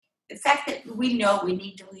the fact that we know we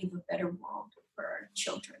need to leave a better world for our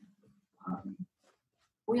children.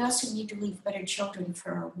 We also need to leave better children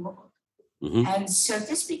for our world. Mm-hmm. And so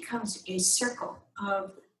this becomes a circle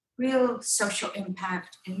of real social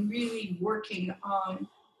impact and really working on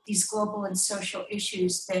these global and social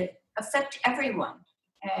issues that affect everyone.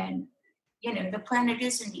 And, the planet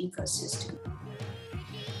is an ecosystem.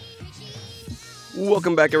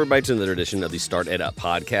 Welcome back, everybody, to another edition of the Start Ed Up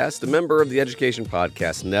podcast, a member of the Education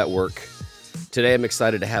Podcast Network. Today, I'm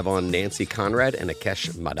excited to have on Nancy Conrad and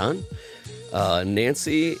Akesh Madan.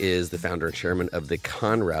 Nancy is the founder and chairman of the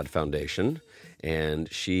Conrad Foundation,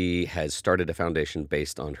 and she has started a foundation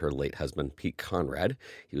based on her late husband, Pete Conrad.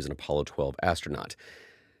 He was an Apollo 12 astronaut.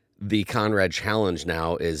 The Conrad Challenge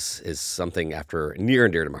now is something after near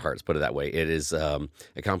and dear to my heart, let's put it that way. It is a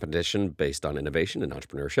competition based on innovation and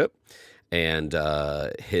entrepreneurship. And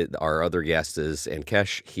our other guest is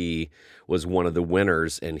Akesh. He was one of the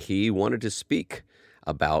winners, and he wanted to speak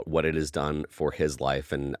about what it has done for his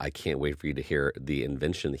life. And I can't wait for you to hear the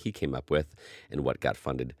invention that he came up with and what got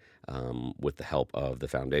funded with the help of the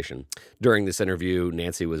foundation. During this interview,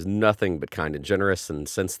 Nancy was nothing but kind and generous. And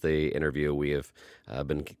since the interview, we have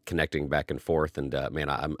been connecting back and forth. And man,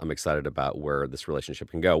 I'm excited about where this relationship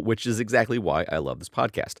can go, which is exactly why I love this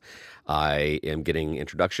podcast. I am getting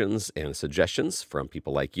introductions and suggestions from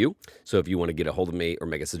people like you. So if you want to get a hold of me or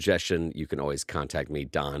make a suggestion, you can always contact me,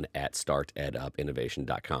 Don at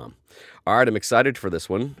startedupinnovation.com. All right, I'm excited for this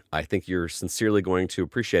one. I think you're sincerely going to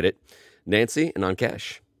appreciate it. Nancy and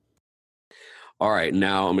Akesh. All right,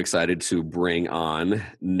 now I'm excited to bring on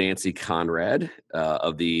Nancy Conrad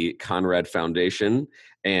of the Conrad Foundation,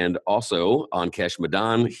 and also Akesh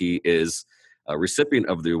Madan. He is a recipient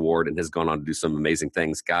of the award and has gone on to do some amazing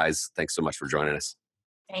things. Guys, thanks so much for joining us.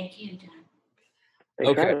 Thank you, Don.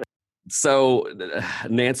 Okay, so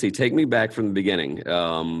Nancy, take me back from the beginning.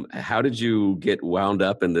 How did you get wound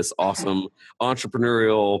up in this awesome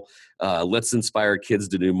entrepreneurial, let's inspire kids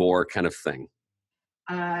to do more kind of thing?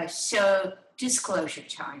 So disclosure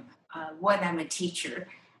time. One, I'm a teacher,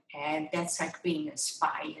 and that's like being a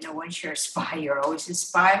spy. Once you're a spy, you're always a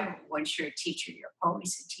spy. Once you're a teacher, you're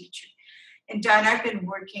always a teacher. And Don, I've been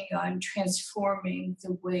working on transforming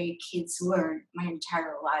the way kids learn my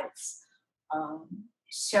entire life.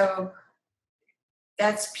 So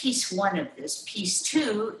that's piece one of this. Piece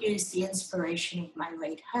two is the inspiration of my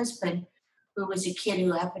late husband, who was a kid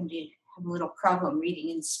who happened to have a little problem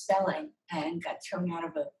reading and spelling and got thrown out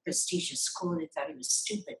of a prestigious school. They thought he was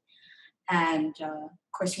stupid. And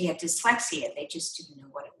of course, he had dyslexia. They just didn't know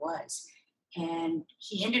what it was. And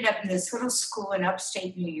he ended up in this little school in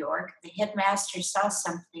upstate New York. The headmaster saw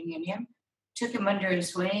something in him, took him under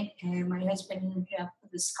his wing, and my husband ended up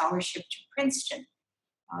with a scholarship to Princeton.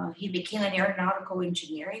 He became an aeronautical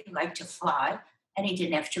engineer. He liked to fly, and he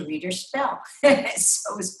didn't have to read or spell.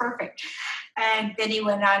 So it was perfect. And then he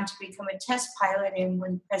went on to become a test pilot. And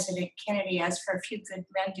when President Kennedy asked for a few good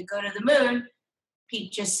men to go to the moon,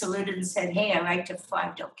 Pete just saluted and said, "Hey, I like to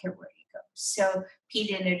fly. Don't care where you go." So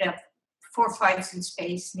Pete ended up 4 flights in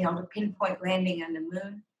space, nailed a pinpoint landing on the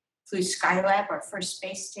moon, flew Skylab, our first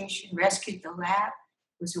space station, rescued the lab,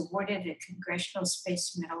 was awarded a Congressional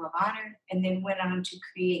Space Medal of Honor, and then went on to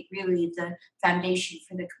create really the foundation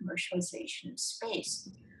for the commercialization of space.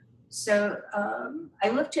 So I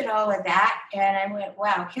looked at all of that and I went,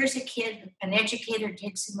 wow, here's a kid, an educator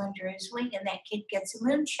takes him under his wing and that kid gets a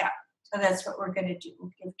moonshot. So that's what we're going to do.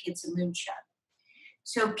 We'll give kids a moonshot.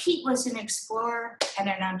 So Pete was an explorer and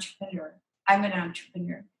an entrepreneur. I'm an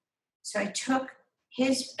entrepreneur. So I took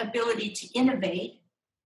his ability to innovate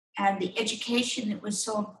and the education that was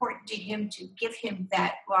so important to him to give him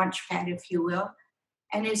that launch pad, if you will,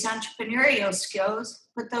 and his entrepreneurial skills,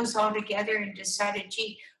 put those all together and decided,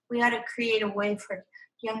 gee, we ought to create a way for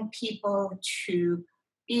young people to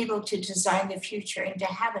be able to design the future and to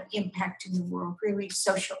have an impact in the world, really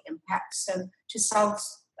social impact, so to solve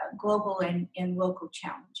global and local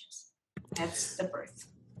challenges. That's the birth.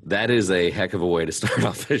 That is a heck of a way to start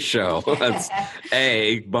off this show. That's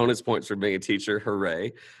bonus points for being a teacher.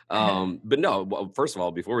 Hooray. But no, well, first of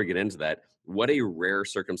all, before we get into that, what a rare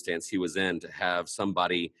circumstance he was in to have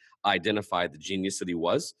somebody identify the genius that he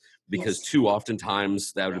was, because too often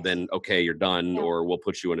times that would have been, okay, you're done, or we'll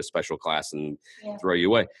put you in a special class and throw you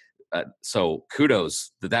away. So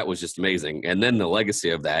kudos, that was just amazing. And then the legacy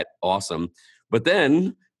of that, awesome. But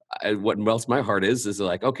then what melts my heart is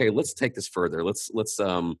like, okay, let's take this further. Let's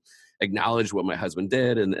acknowledge what my husband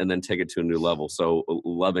did and then take it to a new level. So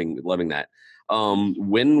loving that.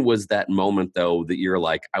 When was that moment though that you're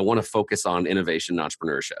like, I want to focus on innovation and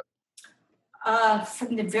entrepreneurship?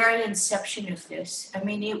 From the very inception of this, I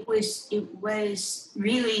mean, it was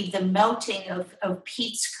really the melting of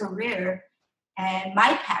Pete's career and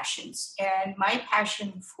my passions, and my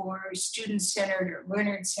passion for student-centered or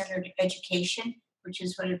learner-centered education, which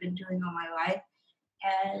is what I've been doing all my life,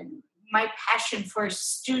 and my passion for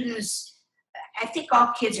students. I think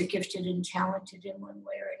all kids are gifted and talented in one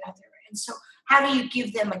way or another. And so, how do you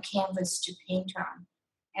give them a canvas to paint on?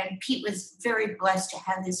 And Pete was very blessed to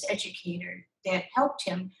have this educator that helped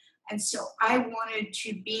him. And so, I wanted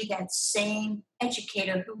to be that same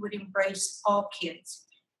educator who would embrace all kids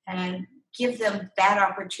and give them that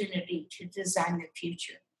opportunity to design the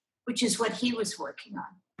future, which is what he was working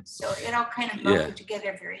on. So, it all kind of melded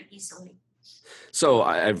together very easily. So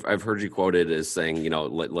I've heard you quoted as saying,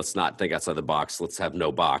 let's not think outside the box. Let's have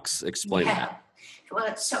no box. Explain that.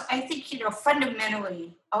 Well, so I think,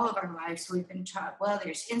 fundamentally, all of our lives we've been taught, well,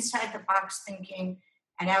 there's inside the box thinking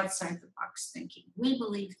and outside the box thinking. We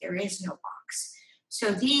believe there is no box.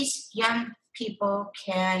 So these young people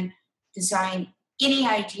can design any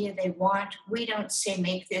idea they want. We don't say,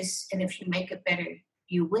 make this, and if you make it better,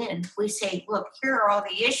 you win. We say, look, here are all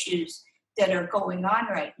the issues that are going on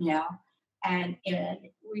right now. And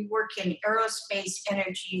we work in aerospace,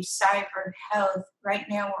 energy, cyber, health. Right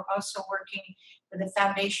now, we're also working with the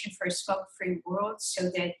Foundation for a Smoke-Free World so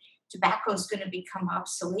that tobacco is going to become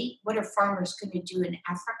obsolete. What are farmers going to do in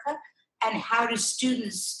Africa? And how do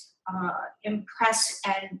students impress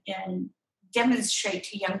and demonstrate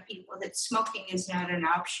to young people that smoking is not an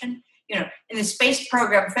option? In the space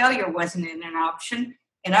program, failure wasn't an option.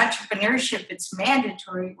 In entrepreneurship, it's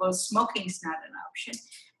mandatory. Well, smoking's not an option.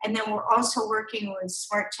 And then we're also working with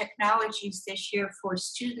smart technologies this year for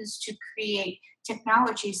students to create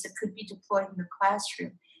technologies that could be deployed in the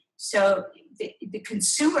classroom. So the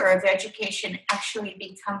consumer of education actually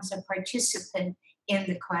becomes a participant in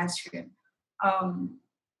the classroom.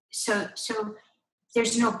 So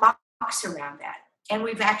there's no box around that. And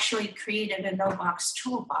we've actually created a no-box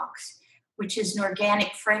toolbox, which is an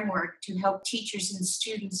organic framework to help teachers and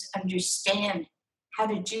students understand how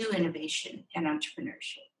to do innovation and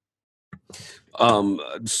entrepreneurship.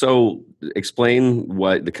 So explain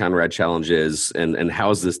what the Conrad Challenge is and how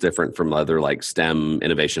is this different from other like STEM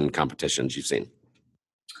innovation competitions you've seen?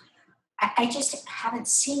 I just haven't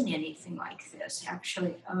seen anything like this,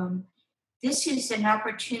 actually. This is an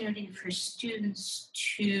opportunity for students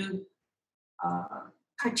to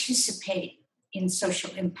participate in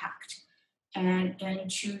social impact and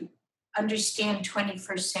to understand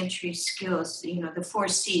 21st century skills, the 4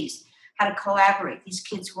 C's. How to collaborate. These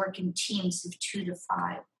kids work in teams of 2 to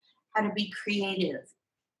 5. How to be creative.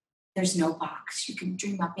 There's no box. You can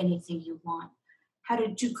dream up anything you want. How to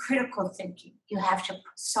do critical thinking. You have to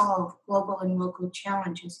solve global and local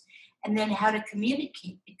challenges. And then how to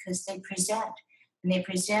communicate, because they present. And they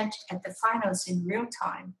present at the finals in real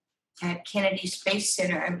time at Kennedy Space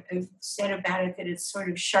Center. I've said about it that it's sort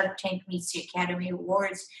of Shark Tank meets the Academy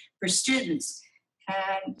Awards for students.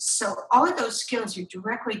 And so all of those skills are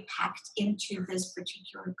directly packed into this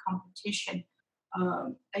particular competition.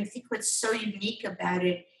 I think what's so unique about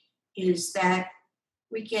it is that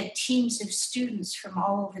we get teams of students from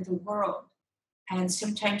all over the world. And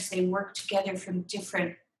sometimes they work together from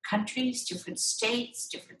different countries, different states,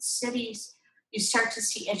 different cities. You start to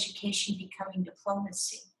see education becoming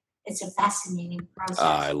diplomacy. It's a fascinating process.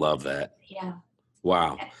 I love that. Yeah.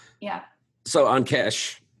 Wow. Yeah. So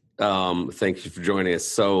Ankesh, thank you for joining us.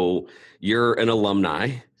 So you're an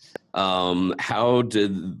alumni. How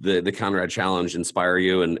did the Conrad Challenge inspire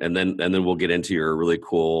you? And then we'll get into your really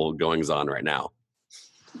cool goings on right now.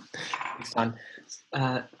 Thanks, Don.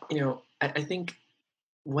 I think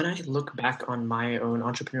when I look back on my own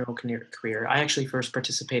entrepreneurial career, I actually first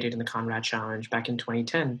participated in the Conrad Challenge back in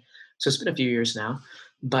 2010. So it's been a few years now,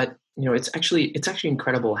 but it's actually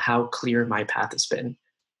incredible how clear my path has been.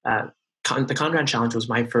 The Conrad Challenge was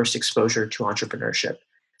my first exposure to entrepreneurship,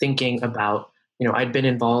 thinking about, I'd been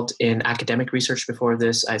involved in academic research before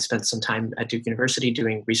this. I spent some time at Duke University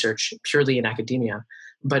doing research purely in academia.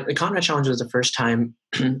 But the Conrad Challenge was the first time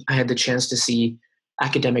I had the chance to see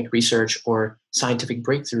academic research or scientific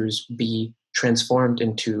breakthroughs be transformed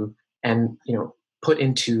into and, put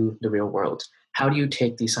into the real world. How do you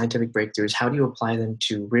take these scientific breakthroughs? How do you apply them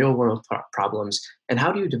to real world problems? And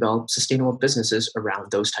how do you develop sustainable businesses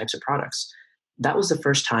around those types of products? That was the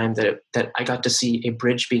first time that I got to see a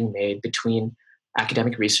bridge being made between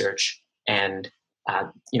academic research and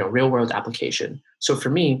real world application. So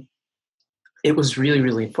for me, it was really,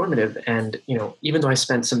 really informative. And even though I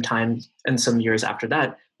spent some time and some years after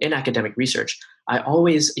that in academic research, I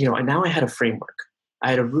always, now I had a framework. I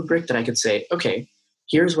had a rubric that I could say, okay,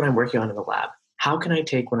 here's what I'm working on in the lab. How can I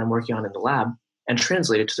take what I'm working on in the lab and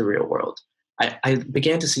translate it to the real world? I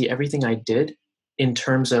began to see everything I did in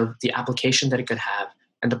terms of the application that it could have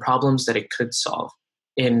and the problems that it could solve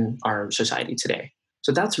in our society today.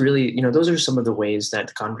 So that's really, those are some of the ways that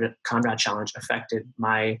the Conrad Challenge affected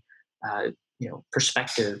my,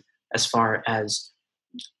 perspective as far as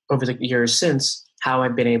over the years since, how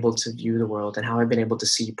I've been able to view the world and how I've been able to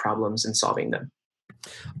see problems and solving them.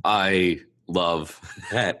 I love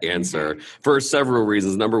that answer for several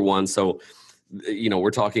reasons. Number one, so,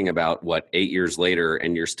 we're talking about 8 years later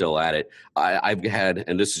and you're still at it. I've had,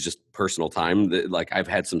 and this is just personal time, like I've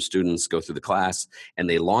had some students go through the class and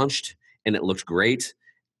they launched and it looked great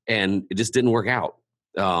and it just didn't work out.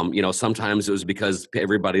 Sometimes it was because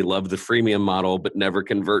everybody loved the freemium model, but never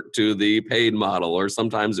convert to the paid model. Or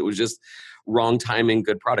sometimes it was just wrong timing,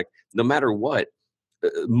 good product. No matter what,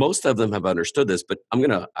 most of them have understood this, but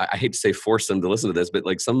I hate to say force them to listen to this, but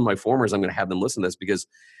like some of my formers, I'm going to have them listen to this because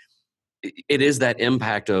it is that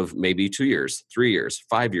impact of maybe 2 years, 3 years,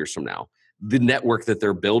 5 years from now. The network that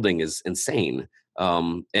they're building is insane.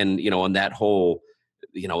 And that whole,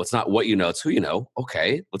 it's not what you know, it's who you know.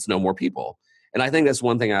 Okay, let's know more people. And I think that's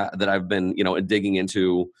one thing that I've been, digging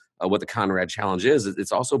into what the Conrad Challenge is.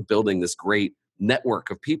 It's also building this great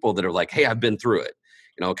network of people that are like, hey, I've been through it.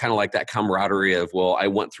 Kind of like that camaraderie of, well, I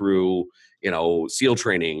went through, SEAL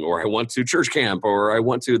training, or I went to church camp, or I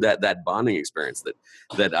went to that bonding experience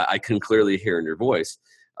that I can clearly hear in your voice.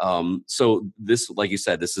 So this, like you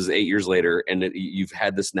said, this is 8 years later, and you've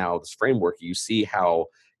had this framework. You see how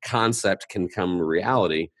concept can come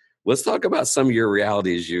reality. Let's talk about some of your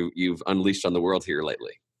realities you've unleashed on the world here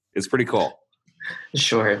lately. It's pretty cool.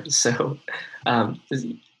 Sure. So, so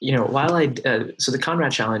the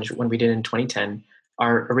Conrad Challenge, when we did in 2010,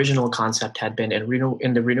 our original concept had been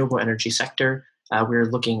in the renewable energy sector. We were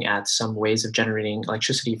looking at some ways of generating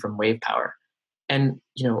electricity from wave power. And,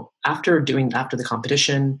 after the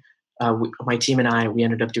competition, my team and we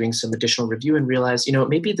ended up doing some additional review and realized,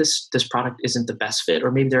 maybe this product isn't the best fit, or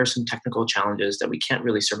maybe there are some technical challenges that we can't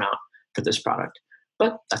really surmount for this product.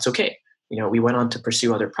 But that's okay. We went on to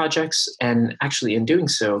pursue other projects. And actually in doing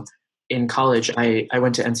so, in college, I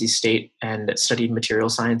went to NC State and studied material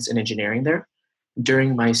science and engineering there.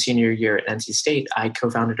 During my senior year at NC State, I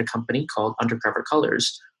co-founded a company called Undercover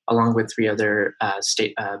Colors, along with 3 other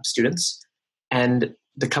students. And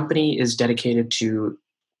the company is dedicated to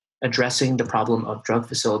addressing the problem of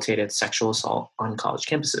drug-facilitated sexual assault on college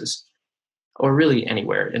campuses, or really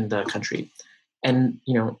anywhere in the country. And,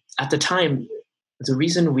 at the time, the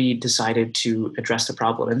reason we decided to address the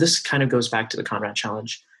problem, and this kind of goes back to the Conrad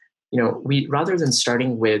Challenge, we, rather than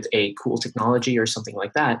starting with a cool technology or something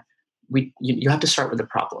like that, you have to start with a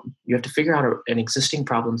problem. You have to figure out an existing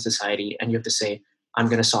problem in society, and you have to say, I'm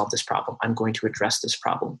going to solve this problem. I'm going to address this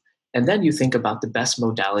problem. And then you think about the best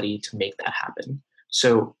modality to make that happen.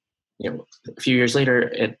 So, a few years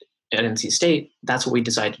later at NC State, that's what we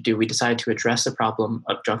decided to do. We decided to address the problem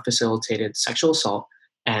of drug-facilitated sexual assault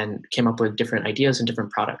and came up with different ideas and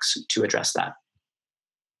different products to address that.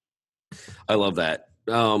 I love that.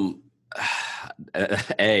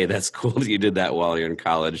 That's cool that you did that while you're in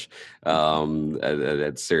college.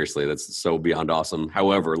 That's so beyond awesome.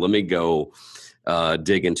 However, let me go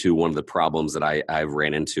dig into one of the problems that I've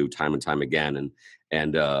ran into time and time again.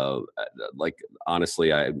 And like, honestly,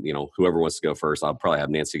 whoever wants to go first, I'll probably have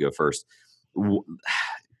Nancy go first.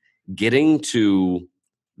 Getting to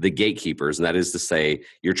the gatekeepers, and that is to say,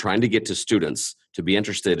 you're trying to get to students to be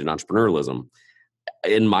interested in entrepreneurialism.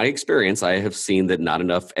 In my experience, I have seen that not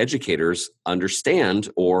enough educators understand,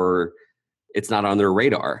 or it's not on their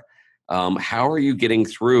radar. How are you getting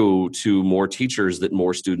through to more teachers that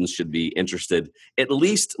more students should be interested, at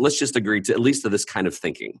least, let's just agree to at least to this kind of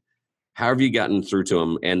thinking? How have you gotten through to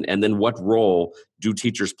them? And then what role do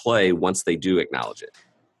teachers play once they do acknowledge it?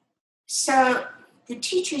 So the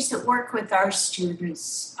teachers that work with our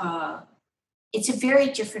students, it's a very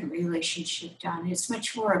different relationship, Don. It's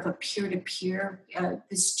much more of a peer-to-peer.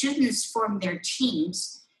 The students form their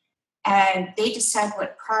teams, and they decide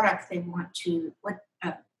what product they want to, what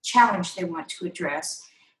challenge they want to address,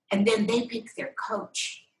 and then they pick their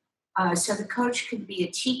coach. So the coach could be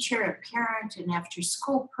a teacher, a parent, an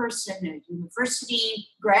after-school person, a university,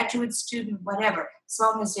 graduate student, whatever, as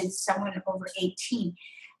long as it's someone over 18.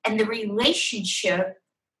 And the relationship,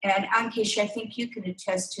 and Ankesh, I think you can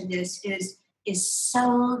attest to this, is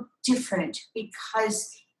so different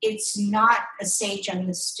because it's not a sage on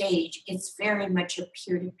the stage. It's very much a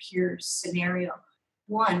peer-to-peer scenario,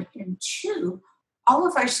 1. And 2, all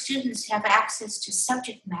of our students have access to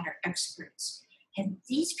subject matter experts. And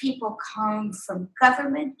these people come from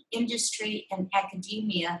government, industry, and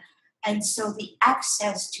academia. And so the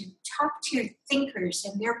access to top-tier thinkers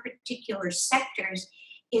in their particular sectors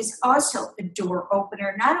is also a door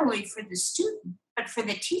opener, not only for the student, but for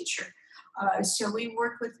the teacher. So we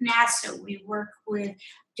work with NASA, we work with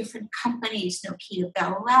different companies, Nokia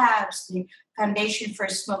Bell Labs, the Foundation for a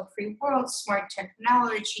Smoke-Free World, Smart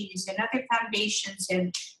Technologies, and other foundations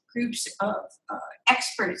and groups of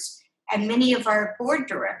experts. And many of our board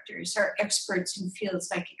directors are experts in fields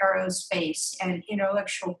like aerospace and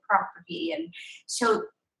intellectual property. And so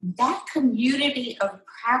that community of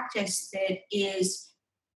practice that is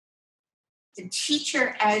the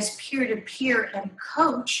teacher as peer-to-peer and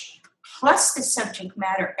coach, plus the subject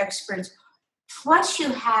matter experts, plus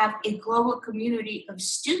you have a global community of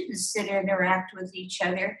students that interact with each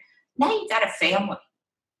other. Now you've got a family.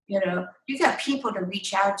 You got people to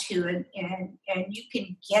reach out to, and you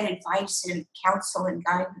can get advice and counsel and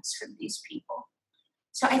guidance from these people.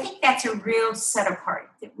 So I think that's a real set apart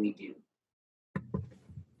that we do. You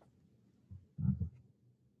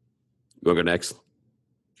want to go next?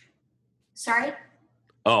 Sorry?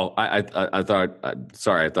 Oh, I thought,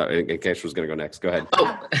 sorry, I thought Kesh was going to go next. Go ahead.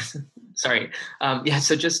 Oh, sorry. Yeah,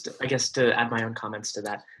 so just, I guess, to add my own comments to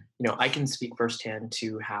that, I can speak firsthand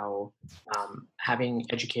to how having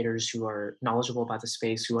educators who are knowledgeable about the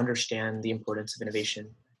space, who understand the importance of innovation,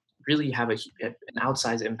 really have an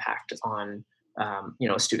outsized impact on,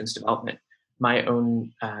 a student's development. My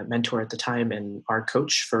own mentor at the time and our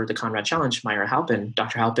coach for the Conrad Challenge, Myra Halpin,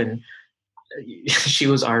 Dr. Halpin, she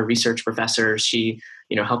was our research professor. She,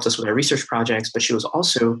 helped us with our research projects, but she was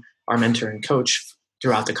also our mentor and coach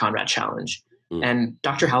throughout the Conrad Challenge. And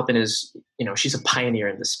Dr. Halpin is, she's a pioneer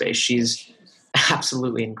in this space. She's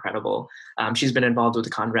absolutely incredible. She's been involved with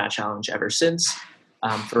the Conrad Challenge ever since,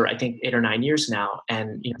 for I think 8 or 9 years now.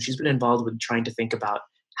 And, she's been involved with trying to think about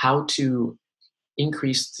how to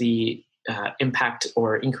increase the impact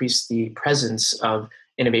or increase the presence of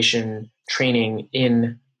innovation training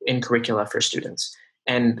in curricula for students.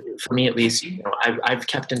 And for me, at least, I've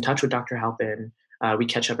kept in touch with Dr. Halpin. We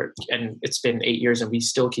catch up, and it's been 8 years, and we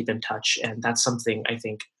still keep in touch. And that's something I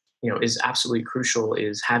think, is absolutely crucial,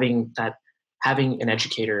 is having an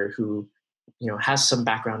educator who, has some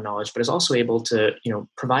background knowledge, but is also able to,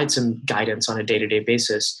 provide some guidance on a day-to-day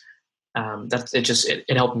basis.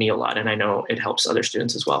 It helped me a lot, and I know it helps other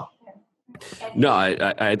students as well. No,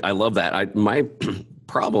 I love that. My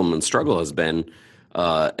problem and struggle has been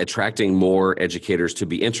attracting more educators to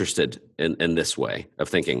be interested in this way of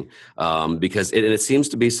thinking, because it seems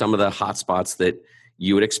to be some of the hot spots that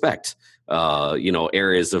you would expect.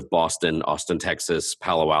 Areas of Boston, Austin, Texas,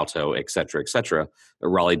 Palo Alto, et cetera,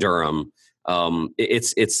 Raleigh, Durham.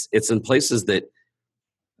 It's in places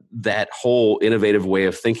that whole innovative way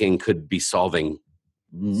of thinking could be solving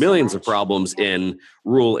millions of problems in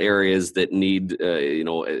rural areas that need,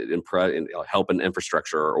 help in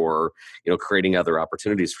infrastructure or, creating other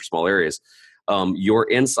opportunities for small areas. Your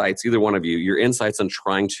insights, either one of you, your insights on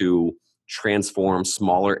trying to transform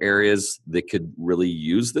smaller areas that could really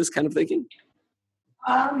use this kind of thinking?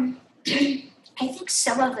 I think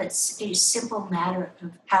some of it's a simple matter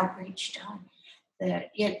of outreach, Don.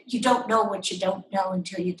 That you don't know what you don't know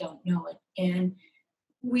until you don't know it. And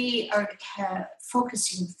we are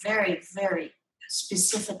focusing very, very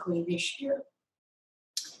specifically this year.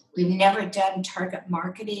 We've never done target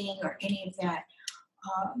marketing or any of that.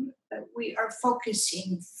 But we are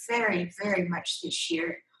focusing very, very much this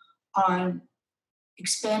year on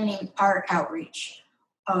expanding our outreach.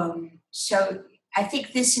 So I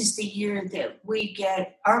think this is the year that we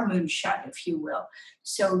get our moonshot, if you will.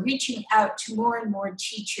 So reaching out to more and more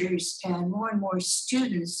teachers and more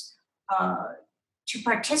students to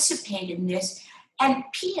participate in this. And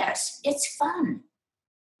P.S., it's fun.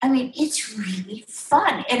 I mean, it's really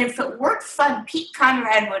fun. And if it weren't fun, Pete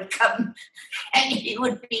Conrad would come and he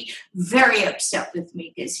would be very upset with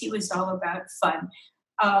me because he was all about fun.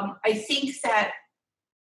 I think that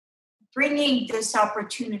bringing this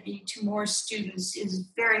opportunity to more students is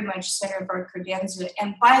very much center of our credenza.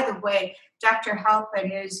 And by the way, Dr.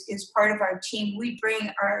 Halpin is part of our team. We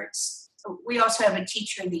also have a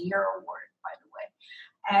Teacher of the Year award, by the way.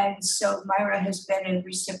 And so Myra has been a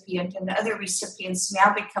recipient, and other recipients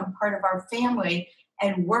now become part of our family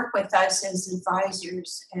and work with us as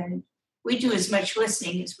advisors. And we do as much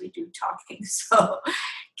listening as we do talking. So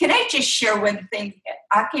can I just share one thing?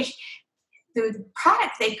 Akish, the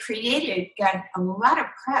product they created got a lot of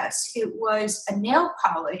press. It was a nail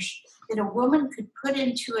polish that a woman could put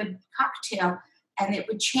into a cocktail and it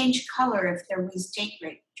would change color if there was date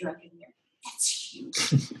rape drug in there. That's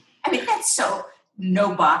huge. I mean, that's so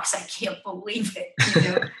no box. I can't believe it.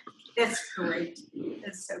 That's great.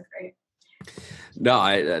 That's so great.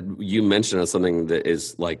 No, you mentioned something that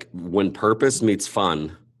is like when purpose meets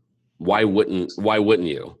fun, why wouldn't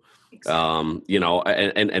you? Exactly.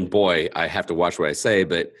 And boy, I have to watch what I say,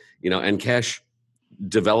 but Enkesh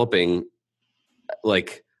developing,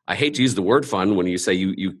 like, I hate to use the word fun when you say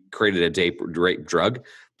you created a rape drug,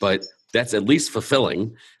 but that's at least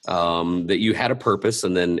fulfilling, that you had a purpose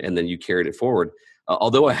and then you carried it forward.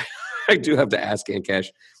 Although I do have to ask Enkesh,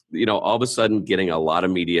 all of a sudden getting a lot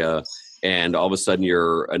of media and all of a sudden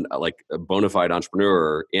you're a bona fide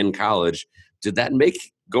entrepreneur in college, did that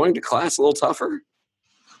make going to class a little tougher?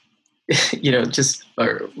 Just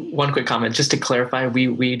one quick comment, just to clarify,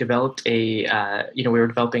 we developed we were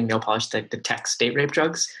developing nail polish that detects date rape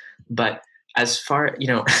drugs. But as far,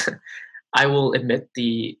 I will admit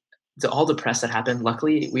all the press that happened,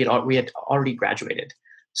 luckily we had already graduated.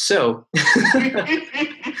 So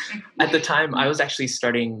at the time I was actually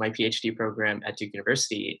starting my PhD program at Duke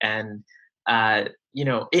University, and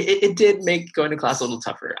it did make going to class a little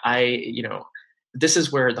tougher. This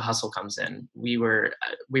is where the hustle comes in. We were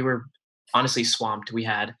honestly swamped. We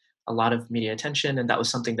had a lot of media attention, and that was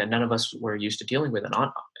something that none of us were used to dealing with.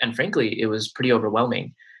 And frankly, it was pretty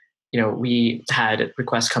overwhelming. We had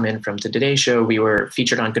requests come in from the Today Show. We were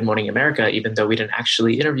featured on Good Morning America, even though we didn't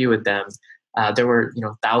actually interview with them. There were,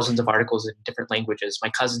 thousands of articles in different languages. My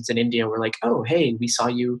cousins in India were like, "Oh, hey, we saw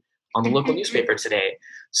you on the local newspaper today."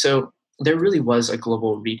 So there really was a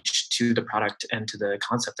global reach to the product and to the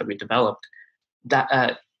concept that we developed. That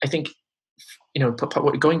I think,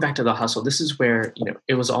 going back to the hustle, this is where,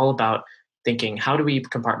 it was all about thinking, how do we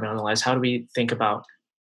compartmentalize? How do we think about,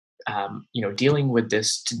 dealing with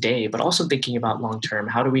this today, but also thinking about long-term,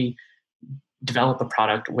 how do we develop a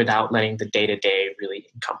product without letting the day-to-day really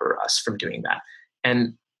encumber us from doing that?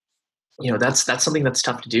 And, that's something that's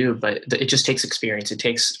tough to do, but it just takes experience. It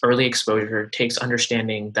takes early exposure. It takes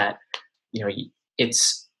understanding that,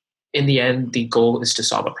 it's, in the end, the goal is to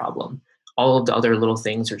solve a problem. All of the other little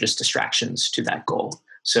things are just distractions to that goal.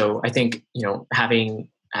 So I think, having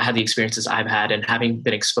had the experiences I've had and having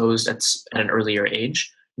been exposed at an earlier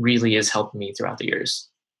age really has helped me throughout the years.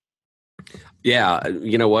 Yeah.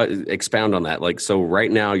 You know what? Expound on that. Like, so right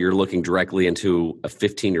now you're looking directly into a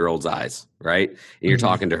 15-year-old's eyes, right? And you're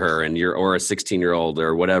talking to her or a 16-year-old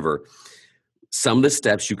or whatever. Some of the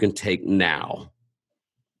steps you can take now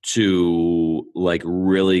to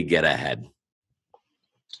really get ahead.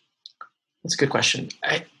 That's a good question.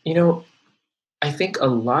 I think a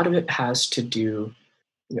lot of it has to do,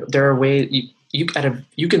 there are ways you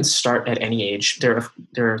can start at any age. There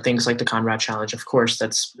are things like the Conrad Challenge, of course,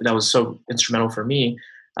 that was so instrumental for me.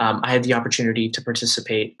 I had the opportunity to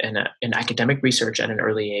participate in academic research at an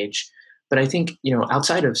early age. But I think,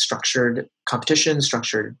 outside of structured competitions,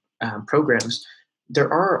 structured programs,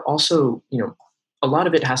 there are also, a lot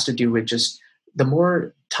of it has to do with just the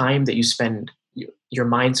more time that you spend, your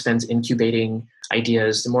mind spends incubating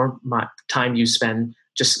ideas, the more time you spend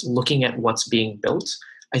just looking at what's being built,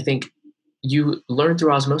 I think you learn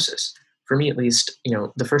through osmosis. For me, at least,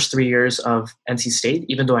 the first 3 years of NC State,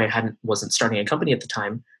 even though I wasn't starting a company at the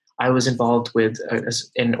time, I was involved with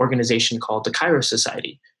an organization called the Kairos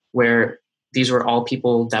Society, where these were all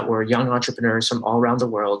people that were young entrepreneurs from all around the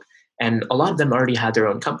world. And a lot of them already had their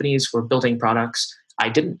own companies, were building products. I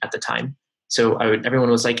didn't at the time. So everyone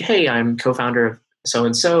was like, "Hey, I'm co-founder of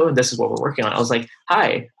so-and-so, and this is what we're working on." I was like,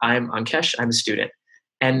 "Hi, I'm Ankesh. I'm a student."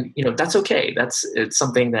 And, that's okay. It's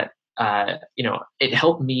something that, it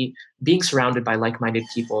helped me. Being surrounded by like-minded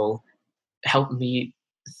people helped me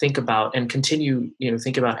think about and continue,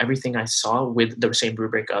 think about everything I saw with the same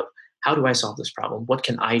rubric of, how do I solve this problem? What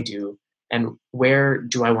can I do? And where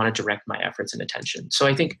do I want to direct my efforts and attention? So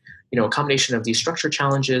I think, a combination of these structured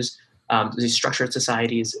challenges, these structured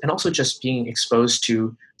societies, and also just being exposed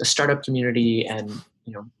to the startup community and,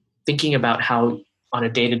 thinking about how on a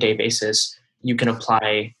day-to-day basis you can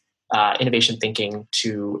apply innovation thinking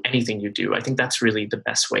to anything you do. I think that's really the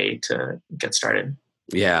best way to get started.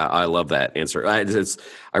 Yeah, I love that answer. It's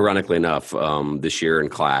ironically enough, this year in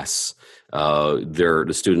class, the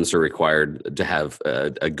students are required to have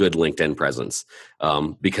a good LinkedIn presence,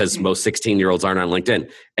 because most 16-year-olds aren't on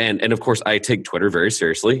LinkedIn. And of course, I take Twitter very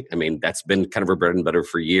seriously. I mean, that's been kind of our bread and butter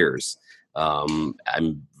for years. I'm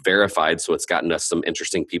verified, so it's gotten us some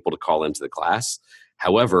interesting people to call into the class.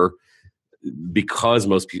 However, because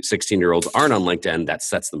most 16-year-olds aren't on LinkedIn, that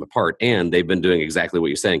sets them apart. And they've been doing exactly what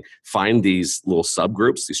you're saying. Find these little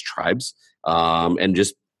subgroups, these tribes, and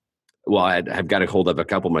just well, I've got to hold up a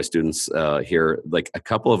couple of my students here. Like a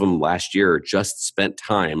couple of them last year just spent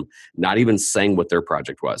time not even saying what their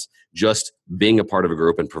project was, just being a part of a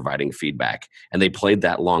group and providing feedback. And they played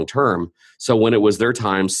that long term. So when it was their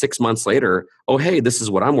time 6 months later, oh, hey, this is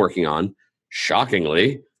what I'm working on.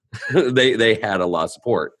 Shockingly, they had a lot of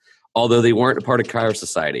support, although they weren't a part of Kairos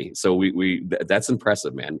Society. So we that's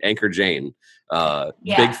impressive, man. Anchor Jane,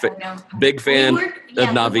 big fan of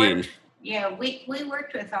Naveen. We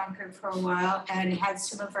worked with Anchor for a while and had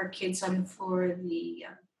some of our kids on for the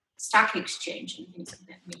stock exchange and things like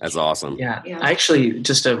that. That's awesome. Yeah. I actually,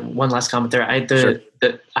 just one last comment there. I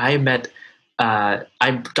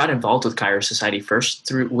got involved with Kairos Society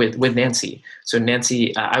first with Nancy. So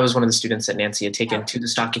Nancy, I was one of the students that Nancy had taken to the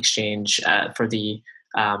stock exchange for the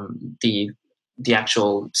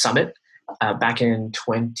actual summit back in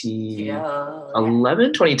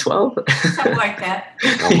 2011, 2012. Something like that.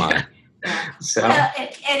 Oh my. Yeah. So. Well,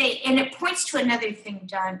 and it points to another thing,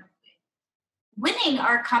 Don. Winning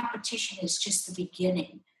our competition is just the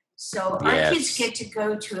beginning. So our kids get to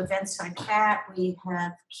go to events like that. We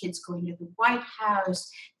have kids going to the White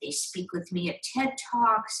House. They speak with me at TED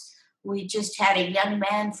Talks. We just had a young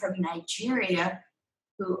man from Nigeria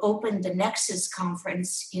who opened the Nexus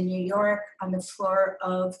conference in New York on the floor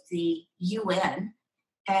of the UN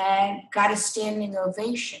and got a standing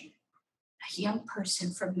ovation. A young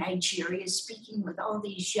person from Nigeria speaking with all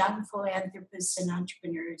these young philanthropists and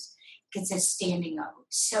entrepreneurs gets a standing O.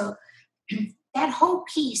 So that whole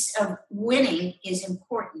piece of winning is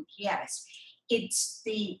important, yes. It's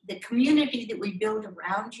the community that we build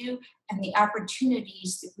around you and the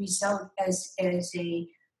opportunities that result as a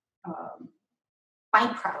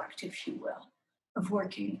byproduct, if you will, of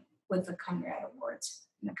working with the Conrad Awards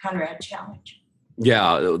and the Conrad Challenge.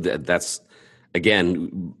 Yeah, that's,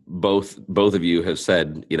 again, both of you have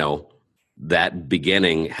said, that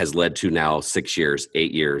beginning has led to now 6 years,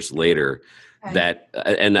 8 years later. Right. That,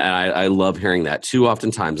 and I love hearing that too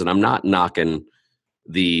oftentimes. And I'm not knocking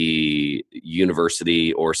the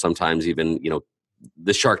university or sometimes even,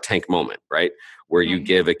 the Shark Tank moment, right? Where you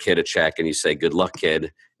give a kid a check and you say, good luck,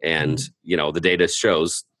 kid. And, the data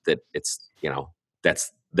shows that it's,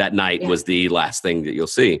 that night was the last thing that you'll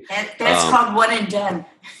see. That's called one and done.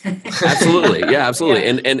 Absolutely. Yeah, absolutely.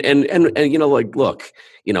 Yeah. And look,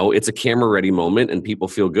 it's a camera ready moment and people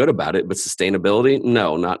feel good about it, but sustainability,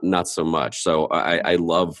 no, not so much. So I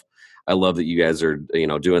love that you guys are,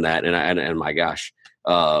 doing that. And my gosh,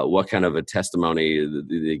 what kind of a testimony,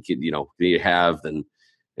 do you have than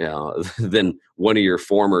one of your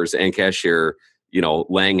formers and cashier,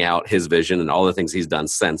 laying out his vision and all the things he's done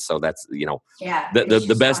since. So that's,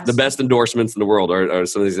 the best endorsements in the world are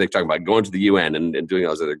some of these things talking about going to the UN and doing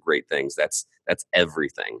those other great things. That's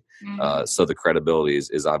everything. Mm-hmm. So the credibility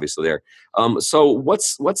is obviously there. So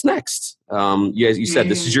what's next? You said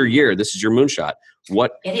this is your year. This is your moonshot.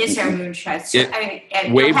 It is our moonshot. So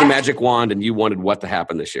wave the magic wand and you wanted what to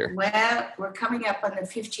happen this year? Well, we're coming up on the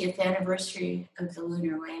 50th anniversary of the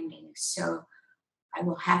lunar landing. So I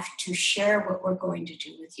will have to share what we're going to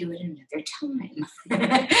do with you at another time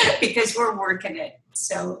because we're working it.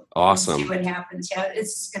 So awesome. We'll see what happens. Yeah,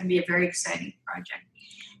 it's going to be a very exciting project.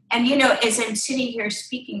 And, as I'm sitting here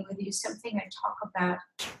speaking with you, something I talk about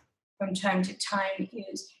from time to time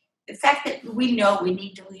is the fact that we know we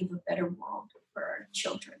need to leave a better world for our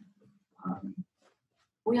children.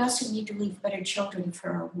 We also need to leave better children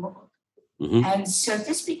for our world. Mm-hmm. And so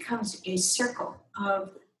this becomes a circle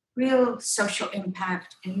of real social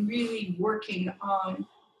impact and really working on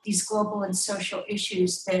these global and social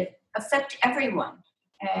issues that affect everyone.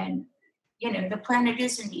 And, the planet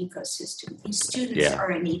is an ecosystem. These students are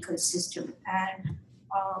an ecosystem. And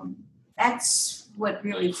that's what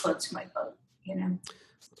really floats my boat,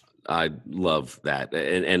 I love that.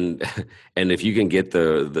 And if you can get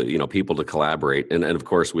the people to collaborate, and of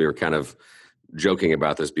course we were kind of joking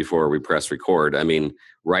about this before we press record. I mean,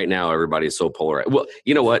 right now everybody's so polarized. Well,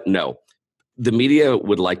 you know what? No. The media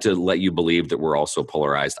would like to let you believe that we're all so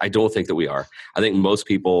polarized. I don't think that we are. I think most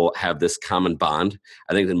people have this common bond.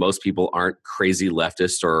 I think that most people aren't crazy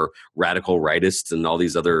leftists or radical rightists and all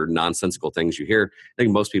these other nonsensical things you hear. I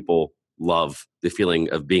think most people love the feeling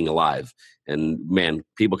of being alive. And man,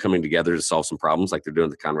 people coming together to solve some problems like they're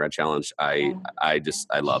doing the Conrad Challenge. I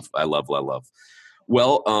love.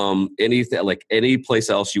 Well, any place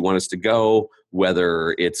else you want us to go,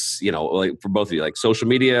 whether it's, like for both of you, like social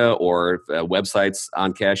media or websites,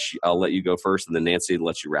 Ankesh, I'll let you go first and then Nancy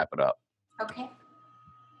lets you wrap it up. Okay.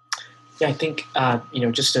 Yeah, I think,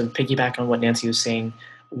 just to piggyback on what Nancy was saying,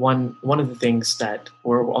 one of the things that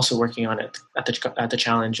we're also working on at the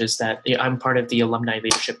challenge is that I'm part of the Alumni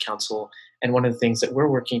Leadership Council, And one of the things that we're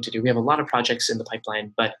working to do, we have a lot of projects in the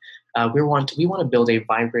pipeline, but we want to build a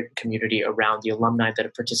vibrant community around the alumni that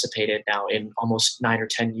have participated now in almost 9 or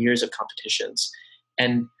 10 years of competitions.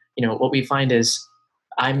 And what we find is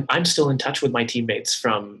I'm still in touch with my teammates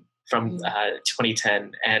from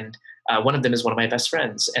 2010, and one of them is one of my best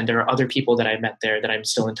friends. And there are other people that I met there that I'm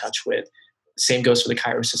still in touch with. Same goes for the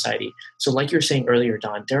Kairos Society. So like you were saying earlier,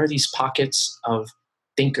 Don, there are these pockets of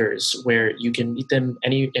thinkers where you can meet them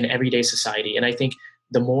in everyday society. And I think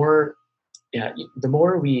the more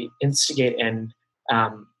we instigate and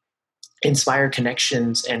inspire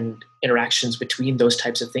connections and interactions between those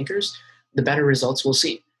types of thinkers, the better results we'll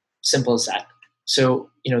see. Simple as that. So,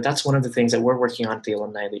 that's one of the things that we're working on at the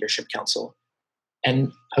Alumni Leadership Council.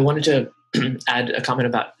 And I wanted to add a comment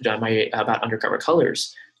about Undercover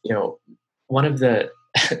Colors. One of the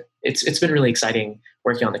it's been really exciting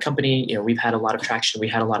working on the company. We've had a lot of traction. We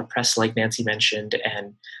had a lot of press, like Nancy mentioned,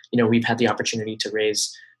 and we've had the opportunity to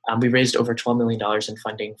raise. We raised over $12 million in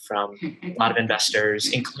funding from a lot of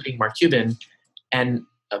investors, including Mark Cuban. And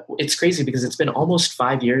it's crazy because it's been almost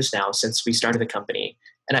 5 years now since we started the company.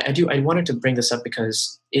 And I wanted to bring this up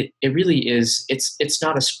because it really is. It's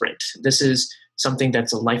not a sprint. This is something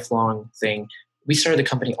that's a lifelong thing. We started the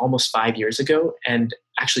company almost 5 years ago, and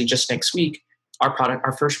actually just next week,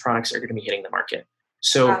 our first products are going to be hitting the market.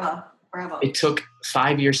 So Bravo. It took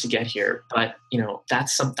 5 years to get here, but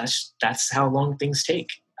that's how long things take.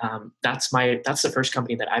 That's the first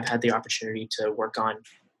company that I've had the opportunity to work on,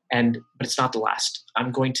 but it's not the last.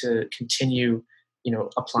 I'm going to continue,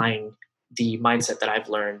 applying the mindset that I've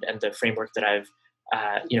learned and the framework that I've,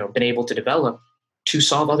 been able to develop to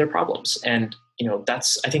solve other problems. And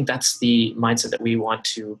I think that's the mindset that we want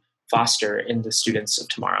to foster in the students of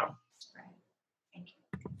tomorrow.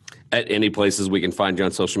 At any places we can find you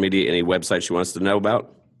on social media, any websites you want us to know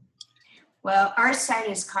about? Well, our site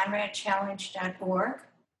is conradchallenge.org,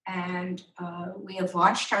 and we have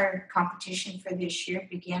launched our competition for this year. It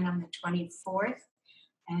began on the 24th,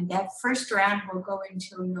 and that first round will go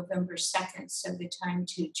until November 2nd, so the time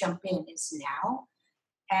to jump in is now.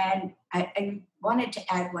 And I wanted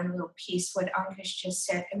to add one little piece, what Ankush just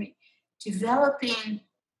said. Developing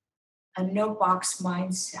a no-box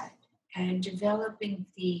mindset and developing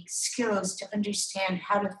the skills to understand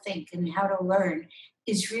how to think and how to learn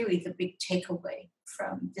is really the big takeaway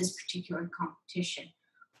from this particular competition.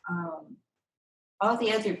 All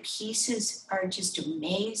the other pieces are just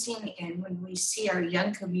amazing. And when we see our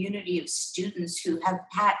young community of students who have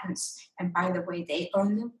patents, and by the way, they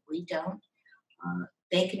own them, we don't,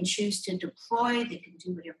 they can choose to deploy, they can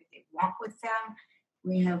do whatever they want with them.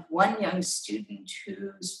 We have one young student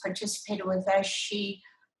who's participated with us. She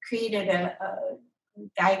created a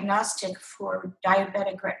diagnostic for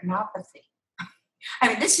diabetic retinopathy.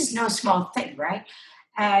 This is no small thing, right?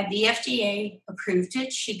 The FDA approved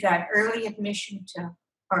it. She got early admission to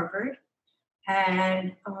Harvard.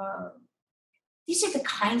 And these are the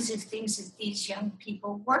kinds of things that these young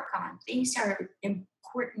people work on. These are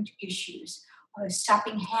important issues.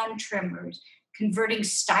 Stopping hand tremors, converting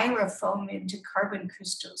styrofoam into carbon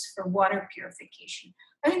crystals for water purification.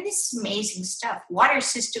 This is amazing stuff. Water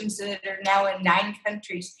systems that are now in 9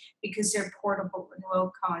 countries because they're portable and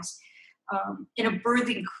low cost. In a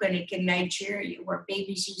birthing clinic in Nigeria where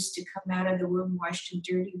babies used to come out of the womb washed in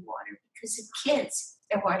dirty water because of kids,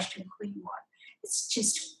 they're washed in clean water. It's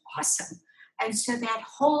just awesome. And so that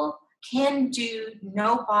whole can-do,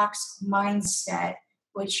 no-box mindset,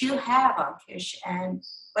 which you have, Ankush, and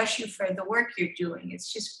bless you for the work you're doing.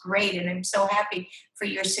 It's just great, and I'm so happy for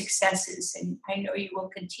your successes, and I know you will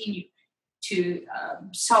continue to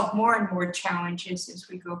solve more and more challenges as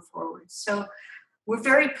we go forward. So we're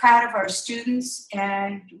very proud of our students,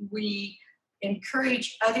 and we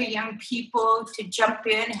encourage other young people to jump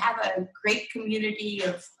in, have a great community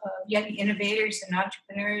of young innovators and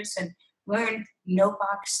entrepreneurs, and learn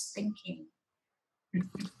no-box thinking.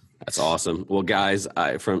 That's awesome. Well, guys,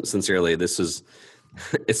 sincerely,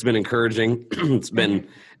 it's been encouraging. It's been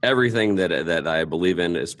everything that I believe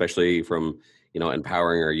in, especially from,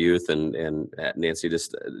 empowering our youth and Nancy,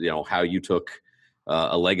 just, how you took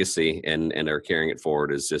a legacy and are carrying it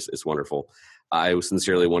forward it's wonderful. I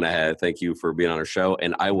sincerely want to thank you for being on our show,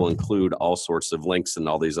 and I will include all sorts of links and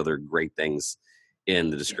all these other great things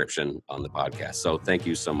in the description on the podcast. So thank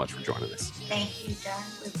you so much for joining us. Thank you, Don.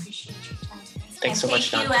 We appreciate your time. Thanks so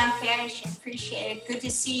much, Don. Thank you, Ankush. I appreciate it. Good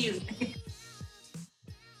to see you.